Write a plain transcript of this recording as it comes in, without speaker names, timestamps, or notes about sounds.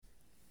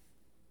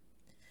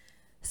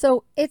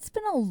So it's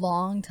been a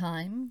long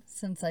time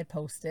since I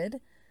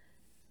posted,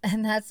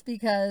 and that's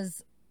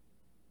because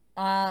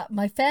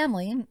my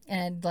family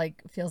and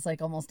like feels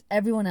like almost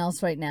everyone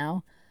else right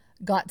now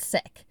got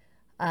sick.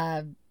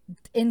 Uh,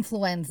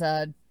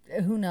 Influenza,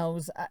 who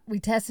knows? We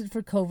tested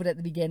for COVID at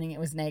the beginning, it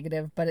was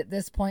negative, but at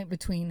this point,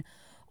 between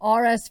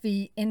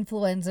RSV,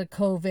 influenza,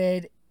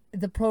 COVID,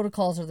 the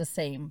protocols are the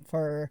same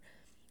for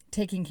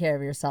taking care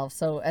of yourself.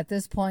 So at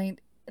this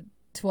point,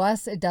 to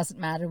us, it doesn't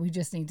matter. We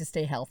just need to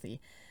stay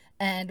healthy.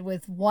 And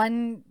with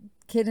one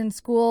kid in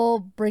school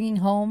bringing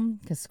home,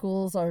 because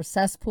schools are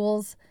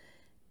cesspools,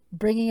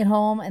 bringing it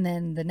home, and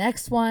then the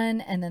next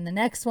one, and then the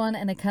next one,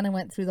 and it kind of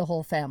went through the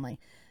whole family.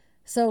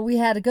 So we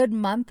had a good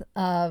month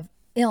of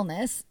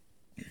illness,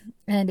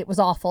 and it was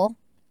awful.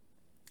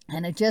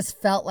 And it just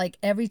felt like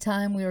every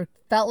time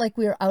felt like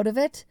we were out of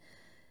it,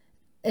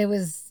 it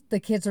was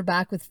the kids were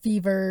back with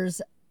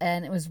fevers,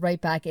 and it was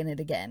right back in it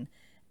again.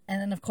 And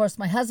then, of course,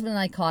 my husband and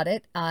I caught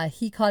it.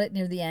 He caught it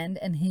near the end,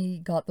 and he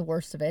got the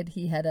worst of it.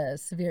 He had a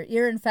severe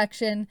ear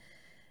infection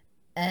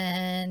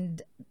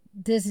and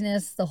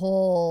dizziness, the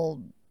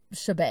whole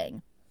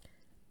shebang.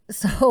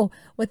 So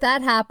with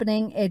that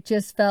happening, it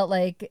just felt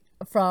like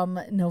from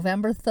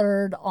November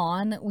 3rd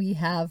on, we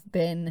have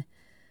been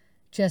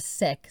just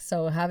sick.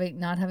 So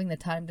not having the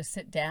time to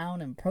sit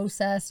down and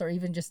process, or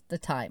even just the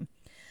time.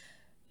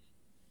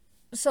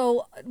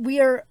 So we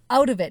are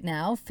out of it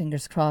now.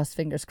 Fingers crossed,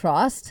 fingers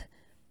crossed.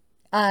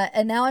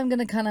 And now I'm going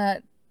to kind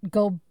of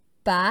go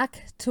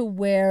back to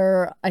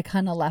where I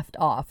kind of left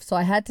off. So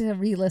I had to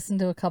re-listen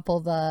to a couple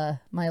of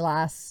my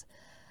last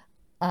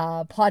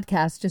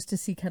podcasts just to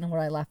see kind of where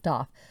I left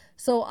off.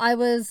 So I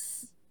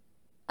was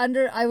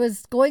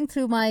going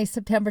through my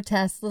September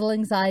test, little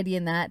anxiety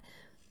in that.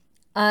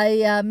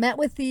 I met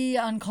with the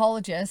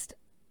oncologist,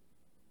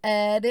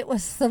 and it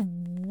was the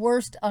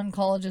worst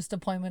oncologist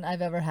appointment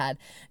I've ever had.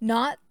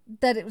 Not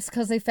that it was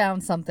because they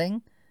found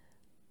something.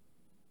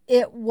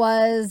 It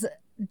was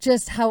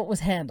just how it was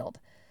handled.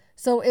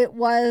 So it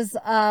was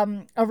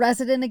a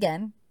resident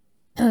again.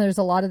 There's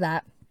a lot of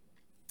that.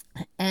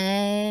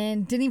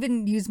 And didn't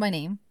even use my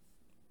name.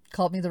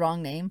 Called me the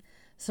wrong name.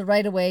 So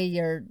right away,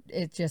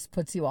 it just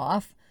puts you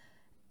off.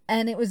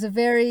 And it was a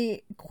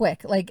very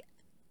quick, like,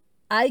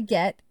 I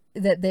get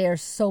that they are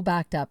so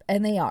backed up.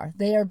 And they are.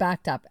 They are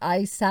backed up.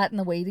 I sat in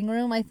the waiting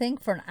room, I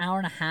think, for an hour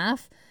and a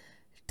half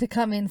to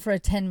come in for a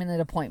 10-minute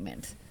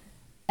appointment.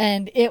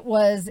 And it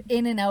was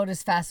in and out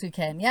as fast as we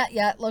can. Yeah,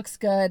 it looks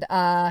good.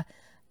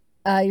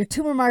 Your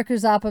tumor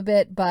marker's up a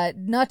bit, but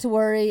not to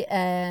worry.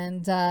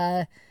 And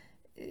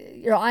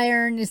your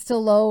iron is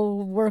still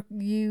low.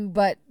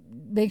 But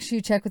make sure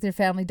you check with your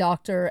family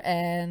doctor.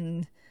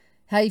 And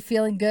how you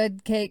feeling?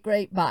 Good, Kate?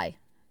 Great. Bye.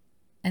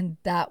 And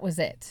that was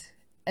it.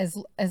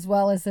 As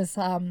well as this,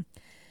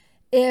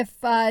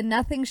 if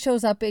nothing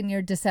shows up in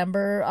your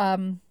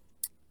December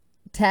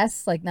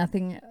tests, like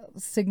nothing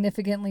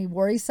significantly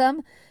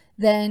worrisome,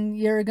 then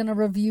you're going to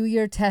review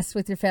your tests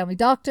with your family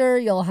doctor.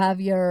 You'll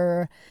have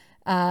your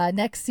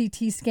next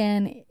CT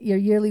scan, your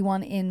yearly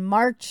one, in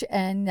March,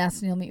 and that's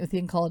when you'll meet with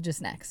the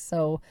oncologist next.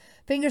 So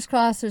fingers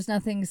crossed there's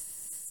nothing,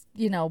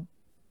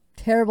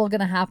 terrible going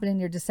to happen in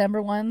your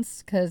December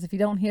ones, because if you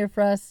don't hear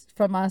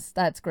from us,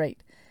 that's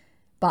great.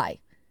 Bye.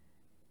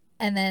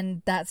 And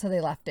then that's how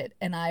they left it.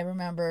 And I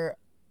remember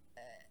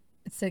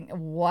saying,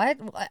 what?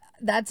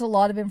 That's a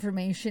lot of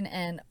information,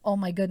 and oh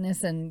my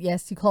goodness, and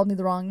yes, you called me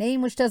the wrong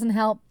name, which doesn't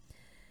help.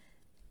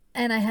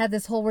 And I had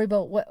this whole worry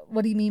about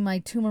what do you mean my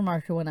tumor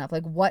marker went up?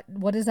 Like, what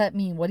does that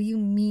mean? What do you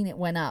mean it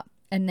went up?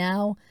 And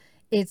now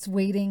it's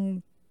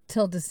waiting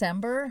till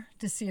December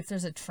to see if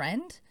there's a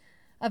trend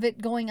of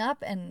it going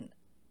up. And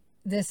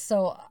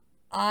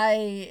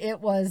it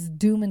was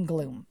doom and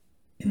gloom.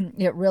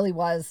 It really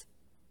was.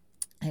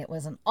 It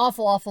was an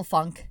awful, awful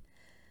funk.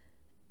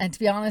 And to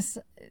be honest,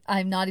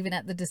 I'm not even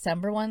at the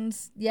December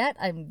ones yet.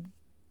 I'm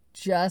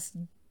just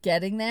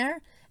getting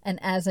there. And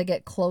as I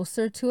get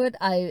closer to it,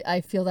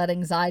 I feel that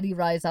anxiety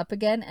rise up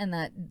again, and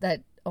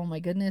that oh my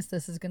goodness,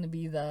 this is going to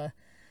be the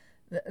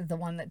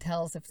one that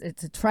tells if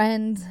it's a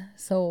trend.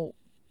 So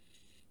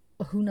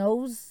who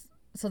knows?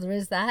 So there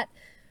is that.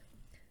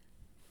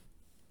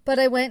 But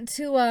I went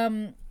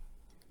to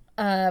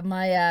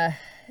my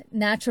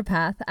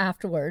naturopath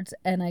afterwards,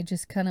 and I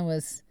just kind of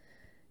was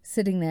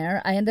sitting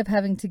there. I end up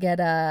having to get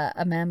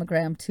a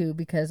mammogram too,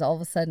 because all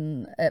of a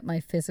sudden at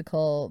my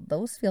physical,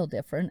 those feel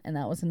different. And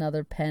that was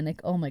another panic.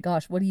 Oh my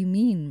gosh, what do you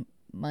mean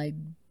my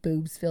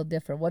boobs feel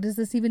different? What does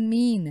this even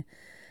mean?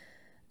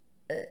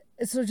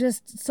 So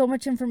just so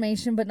much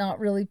information, but not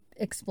really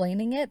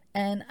explaining it.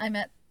 And I'm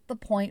at the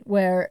point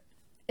where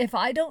if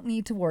I don't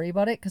need to worry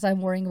about it because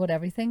I'm worrying about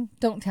everything,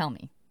 don't tell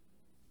me.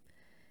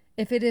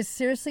 If it is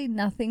seriously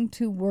nothing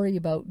to worry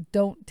about,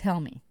 don't tell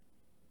me.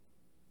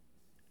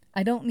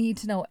 I don't need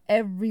to know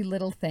every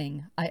little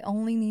thing. I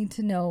only need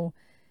to know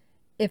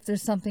if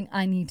there's something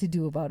I need to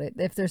do about it.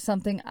 If there's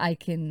something I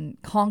can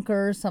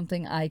conquer,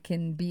 something I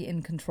can be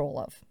in control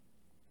of.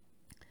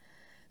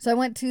 So I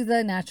went to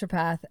the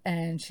naturopath,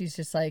 and she's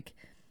just like,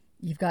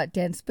 you've got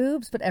dense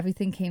boobs, but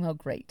everything came out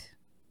great.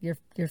 You're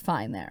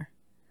fine there.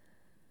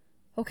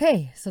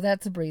 okay, so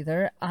that's a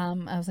breather. I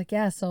was like,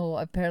 yeah, so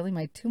apparently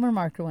my tumor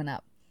marker went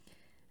up.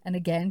 And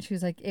again, she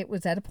was like, it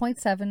was at a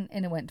 0.7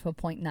 and it went to a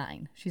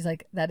 0.9. She's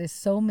like, that is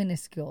so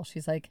minuscule.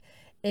 She's like,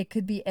 it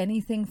could be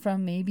anything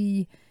from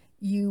maybe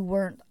you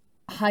weren't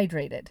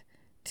hydrated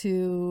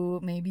to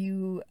maybe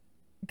you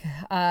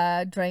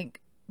drank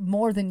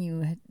more than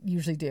you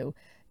usually do,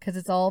 because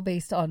it's all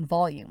based on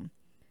volume.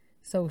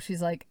 So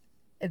she's like,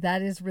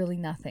 that is really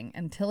nothing.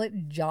 Until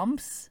it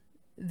jumps,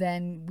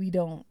 then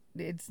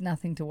it's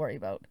nothing to worry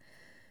about.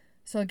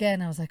 So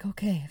again, I was like,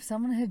 okay, if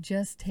someone had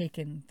just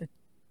taken the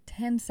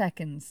 10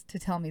 seconds to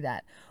tell me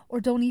that,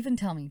 or don't even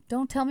tell me,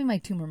 don't tell me my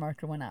tumor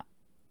marker went up.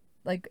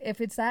 Like,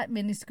 if it's that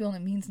minuscule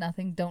and it means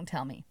nothing, don't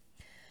tell me.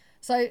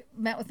 So I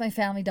met with my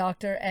family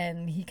doctor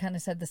and he kind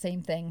of said the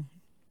same thing.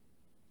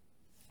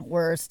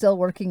 We're still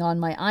working on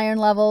my iron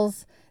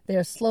levels.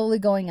 They're slowly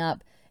going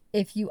up.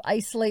 If you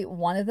isolate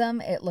one of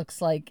them, it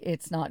looks like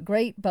it's not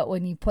great. But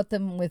when you put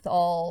them with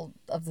all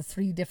of the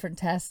 3 different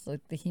tests,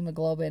 like the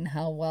hemoglobin,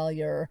 how well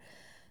your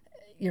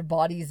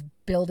body's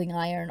building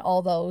iron,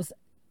 all those,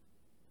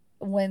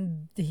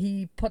 when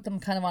he put them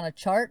kind of on a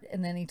chart,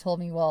 and then he told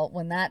me, well,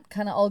 when that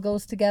kind of all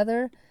goes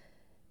together,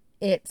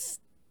 it's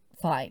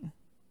fine.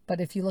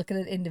 But if you look at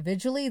it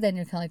individually, then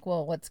you're kind of like,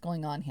 whoa, what's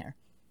going on here?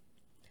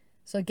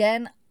 So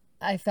again,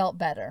 I felt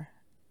better.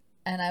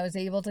 And I was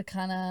able to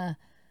kind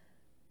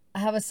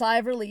of have a sigh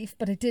of relief,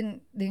 but the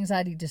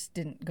anxiety just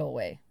didn't go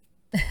away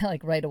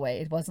like right away.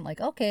 It wasn't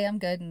like, okay, I'm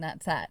good and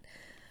that's that.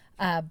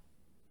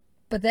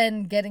 But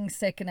then getting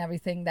sick and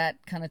everything,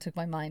 that kind of took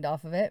my mind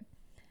off of it.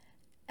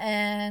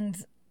 And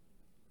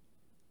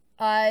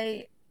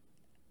I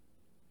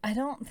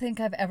don't think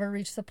I've ever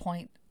reached the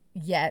point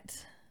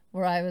yet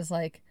where I was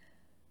like,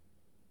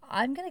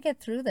 I'm going to get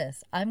through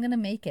this. I'm going to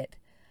make it.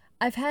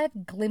 I've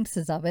had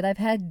glimpses of it. I've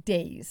had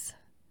days,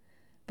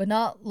 but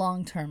not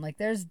long term. Like,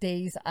 there's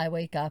days I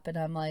wake up and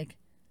I'm like,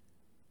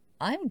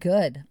 I'm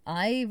good.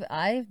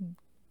 I've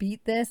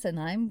beat this and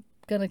I'm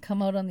going to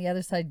come out on the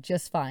other side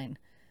just fine.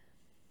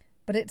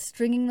 But it's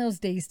stringing those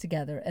days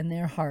together and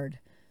they're hard.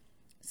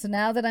 So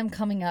now that I'm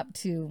coming up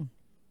to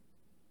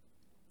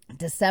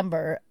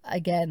December,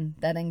 again,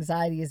 that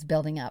anxiety is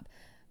building up.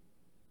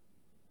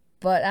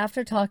 But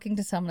after talking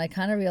to someone, I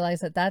kind of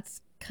realized that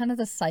that's kind of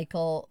the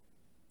cycle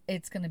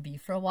it's going to be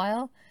for a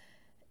while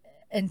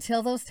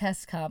until those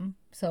tests come.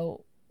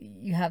 So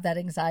you have that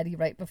anxiety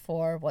right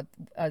before. What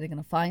are they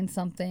going to find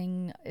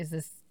something? Is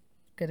this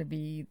going to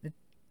be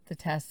the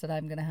test that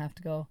I'm going to have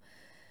to go,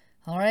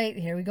 all right,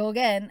 here we go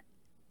again.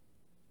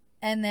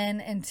 And then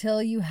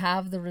until you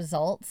have the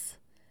results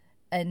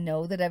and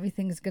know that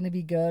everything's going to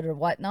be good or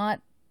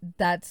whatnot,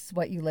 that's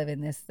what you live in,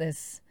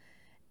 this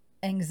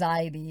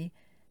anxiety.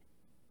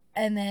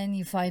 And then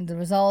you find the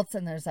results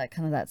and there's that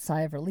kind of that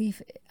sigh of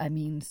relief. I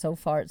mean, so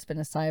far it's been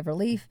a sigh of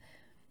relief.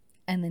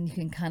 And then you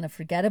can kind of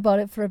forget about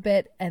it for a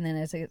bit. And then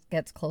as it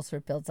gets closer,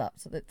 it builds up.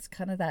 So it's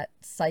kind of that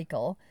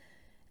cycle.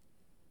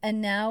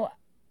 And now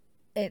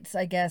it's,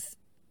 I guess,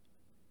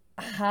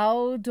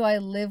 how do I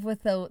live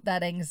with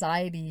that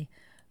anxiety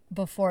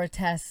before a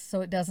test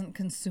so it doesn't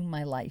consume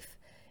my life?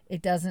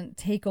 It doesn't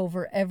take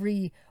over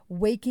every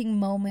waking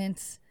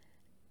moment,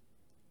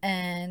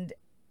 and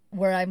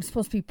where I'm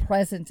supposed to be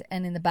present,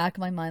 and in the back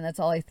of my mind, that's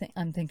all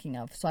I'm thinking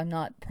of. So I'm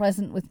not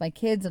present with my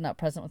kids, I'm not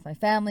present with my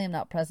family, I'm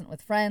not present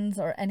with friends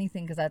or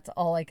anything, because that's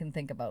all I can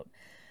think about.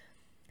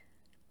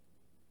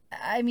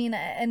 I mean,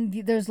 and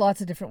there's lots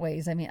of different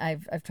ways. I mean,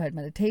 I've tried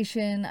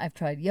meditation, I've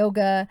tried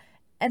yoga,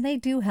 and they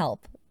do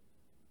help.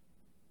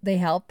 They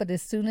help, but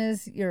as soon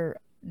as you're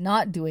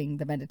not doing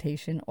the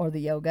meditation or the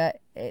yoga,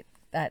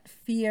 that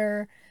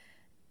fear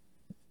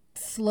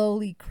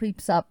slowly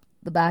creeps up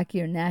the back of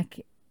your neck,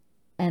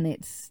 and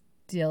it's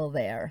still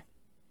there.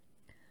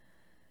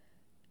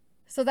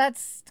 So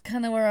that's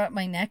kind of where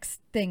my next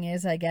thing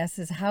is, I guess,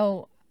 is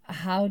how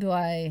do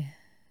I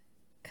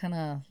kind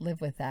of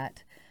live with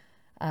that?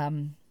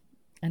 And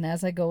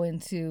as I go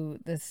into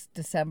this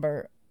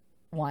December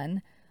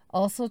one,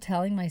 also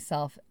telling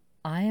myself,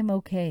 I am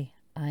okay.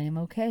 I am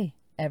okay.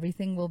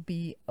 Everything will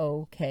be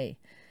okay.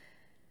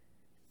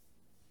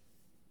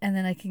 And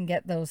then I can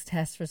get those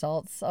test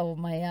results. So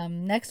my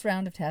next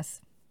round of tests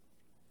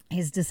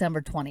is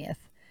December 20th.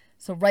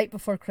 So right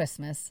before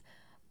Christmas.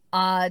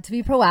 To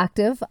be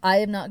proactive, I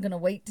am not going to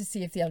wait to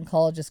see if the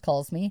oncologist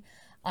calls me.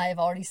 I have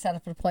already set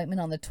up an appointment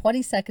on the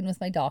 22nd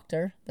with my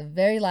doctor, the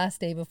very last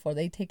day before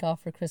they take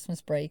off for Christmas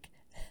break,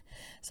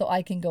 so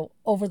I can go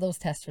over those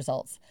test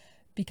results.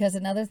 Because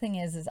another thing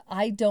is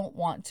I don't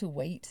want to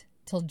wait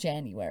till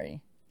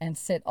January and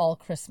sit all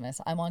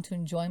Christmas. I want to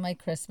enjoy my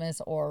Christmas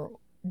or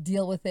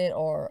deal with it,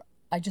 or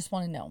I just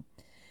want to know.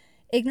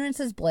 Ignorance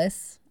is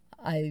bliss.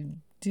 I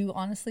do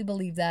honestly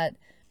believe that.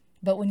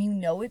 But when you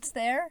know it's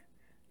there,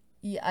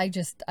 I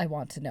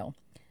want to know.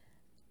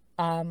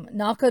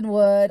 Knock on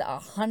wood,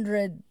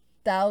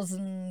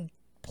 100,000,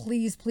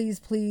 please, please,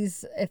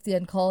 please, if the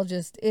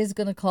oncologist is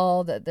going to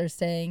call, that they're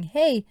saying,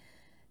 hey,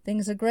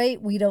 things are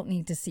great, we don't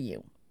need to see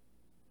you.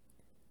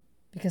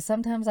 Because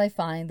sometimes I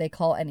find they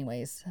call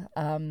anyways.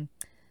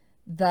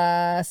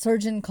 the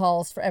surgeon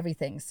calls for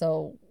everything.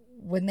 So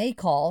when they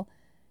call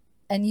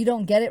and you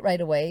don't get it right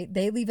away,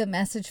 they leave a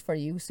message for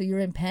you. So you're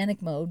in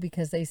panic mode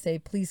because they say,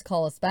 please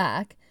call us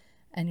back.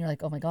 And you're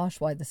like, oh my gosh,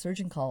 why'd the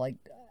surgeon call? Like,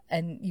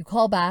 and you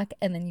call back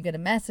and then you get a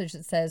message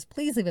that says,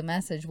 please leave a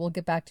message. We'll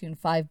get back to you in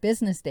 5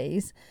 business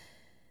days.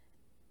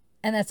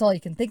 And that's all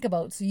you can think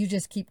about. So you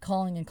just keep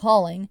calling and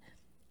calling.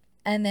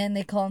 And then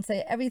they call and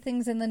say,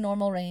 everything's in the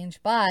normal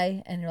range.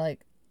 Bye. And you're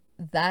like,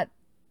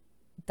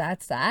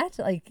 that's that?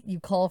 Like, you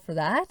call for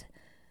that?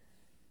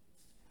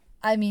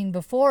 I mean,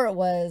 before it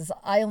was,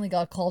 I only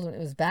got called when it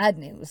was bad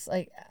news.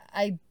 Like,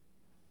 I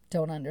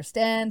don't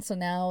understand. So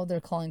now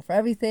they're calling for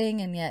everything,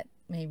 and yet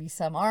maybe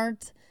some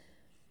aren't.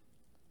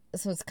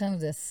 So it's kind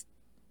of this,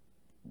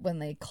 when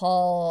they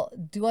call,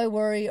 do I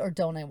worry or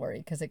don't I worry?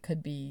 Because it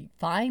could be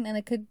fine and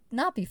it could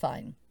not be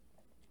fine.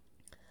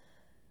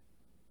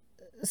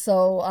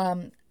 So,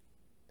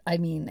 I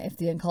mean, if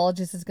the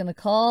oncologist is going to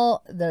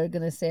call, they're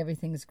going to say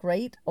everything's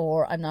great,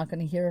 or I'm not going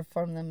to hear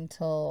from them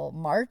till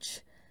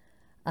March.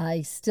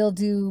 I still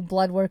do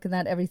blood work and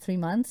that every 3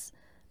 months.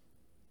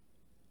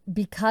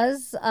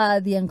 Because the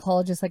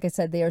oncologist, like I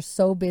said, they are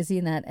so busy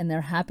in that, and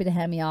they're happy to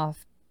hand me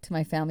off to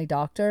my family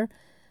doctor,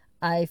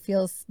 I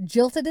feel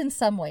jilted in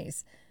some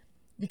ways.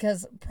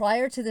 Because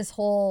prior to this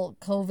whole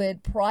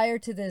COVID, prior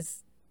to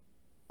this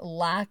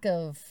lack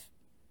of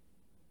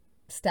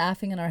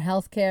staffing in our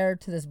healthcare,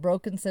 to this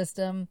broken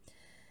system,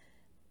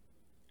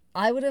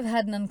 I would have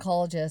had an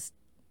oncologist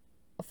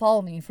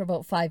follow me for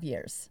about 5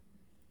 years.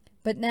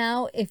 But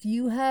now, if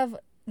you have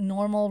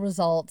normal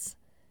results,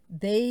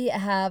 they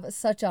have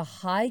such a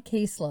high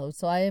caseload.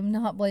 So I am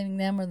not blaming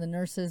them or the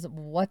nurses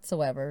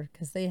whatsoever,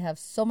 because they have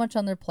so much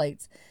on their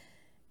plates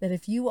that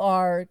if you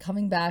are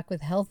coming back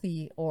with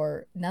healthy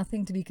or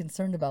nothing to be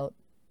concerned about,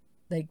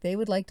 like, they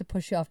would like to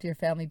push you off to your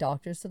family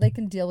doctors so they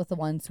can deal with the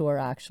ones who are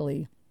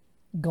actually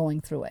going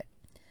through it.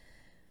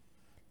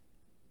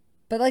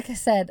 But like I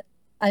said,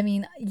 I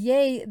mean,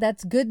 yay,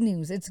 that's good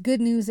news. It's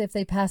good news if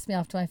they pass me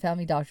off to my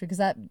family doctor, because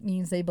that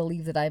means they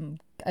believe that I'm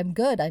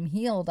good, I'm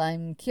healed,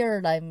 I'm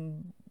cured,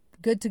 I'm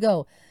good to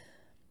go.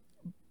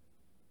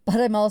 But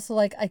I'm also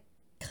like, I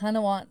kind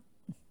of want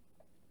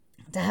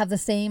to have the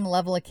same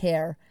level of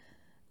care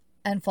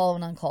and follow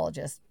an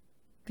oncologist.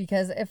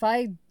 Because if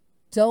I'm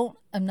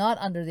not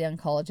under the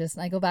oncologist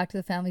and I go back to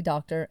the family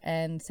doctor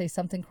and say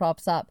something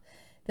crops up,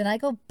 then I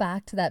go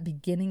back to that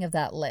beginning of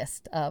that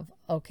list of,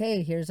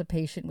 okay, here's a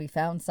patient, we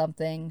found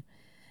something,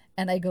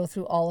 and I go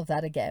through all of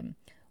that again.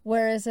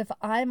 Whereas if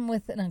I'm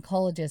with an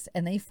oncologist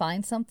and they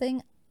find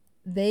something,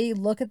 they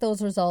look at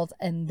those results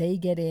and they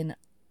get in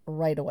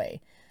right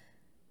away.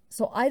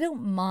 So I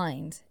don't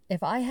mind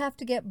if I have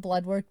to get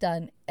blood work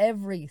done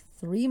every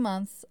 3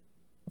 months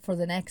for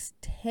the next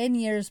 10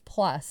 years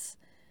plus,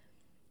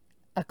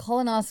 a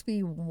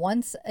colonoscopy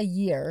once a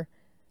year.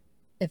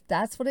 If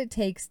that's what it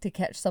takes to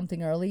catch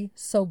something early,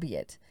 so be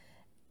it.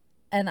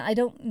 And I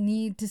don't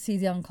need to see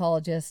the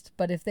oncologist,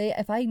 but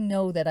if I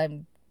know that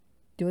I'm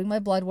doing my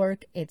blood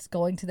work, it's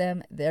going to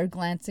them, they're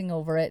glancing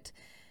over it,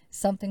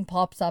 something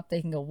pops up, they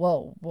can go,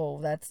 whoa,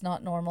 that's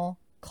not normal,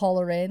 call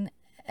her in,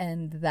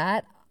 and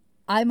that,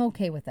 I'm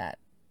okay with that.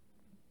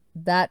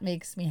 That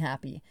makes me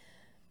happy.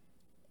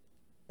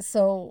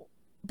 So,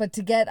 but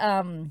to get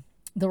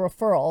the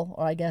referral,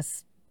 or I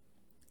guess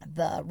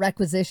the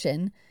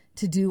requisition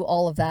to do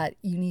all of that,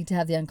 you need to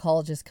have the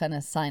oncologist kind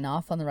of sign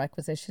off on the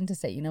requisition to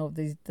say,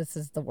 this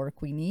is the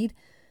work we need,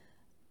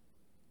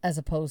 as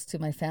opposed to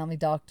my family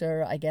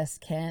doctor, I guess,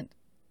 can't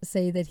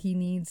say that he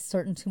needs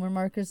certain tumor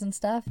markers and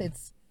stuff.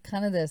 It's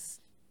kind of this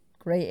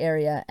gray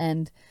area.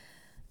 And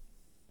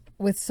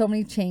with so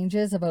many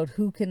changes about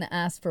who can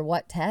ask for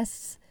what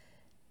tests,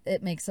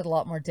 it makes it a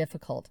lot more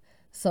difficult.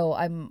 So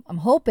I'm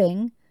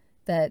hoping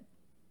that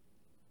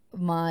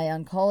my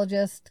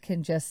oncologist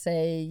can just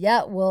say,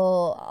 yeah,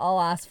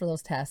 I'll ask for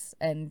those tests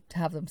and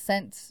have them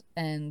sent,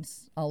 and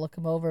I'll look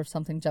them over if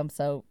something jumps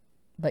out,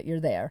 but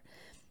you're there.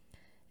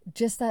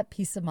 Just that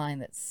peace of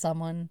mind that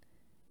someone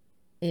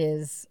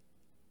is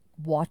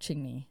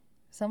watching me.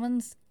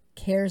 Someone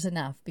cares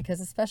enough,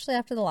 because especially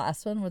after the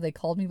last one where they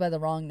called me by the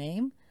wrong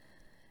name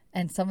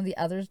and some of the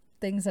other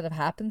things that have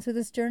happened through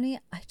this journey,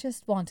 I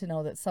just want to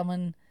know that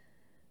someone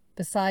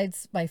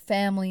besides my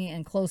family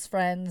and close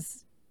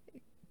friends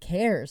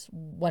cares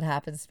what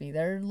happens to me.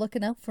 They're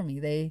looking out for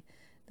me. They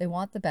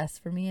want the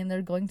best for me, and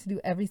they're going to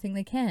do everything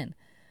they can.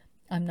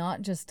 I'm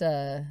not just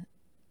a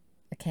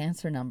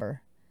cancer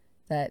number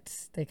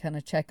that they kind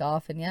of check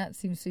off and, yeah, it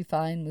seems to be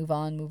fine, move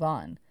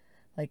on.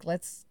 Like,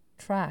 let's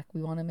track.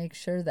 We want to make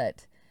sure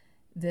that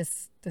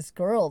this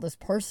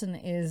person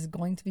is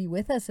going to be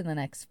with us in the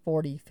next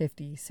 40,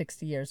 50,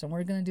 60 years, and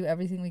we're going to do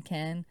everything we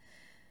can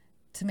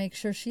to make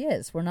sure she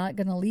is. We're not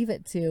going to leave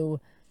it to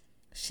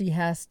she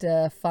has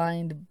to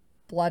find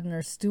blood in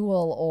her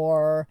stool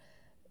or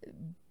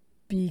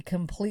be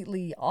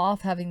completely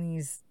off, having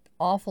these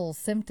awful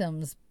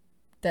symptoms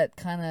that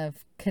kind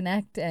of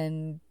connect,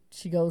 and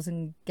she goes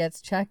and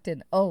gets checked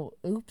and, oh,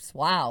 oops,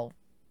 wow,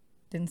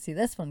 didn't see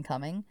this one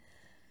coming.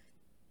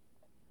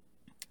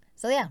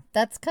 So yeah,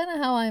 that's kind of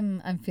how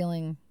I'm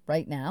feeling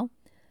right now.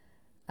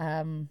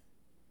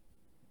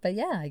 But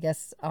yeah, I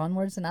guess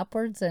onwards and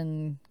upwards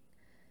and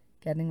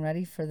getting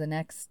ready for the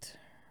next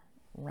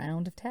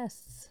round of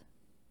tests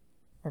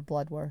or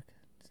blood work.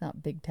 It's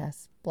not big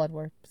tests, blood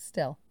work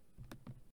still.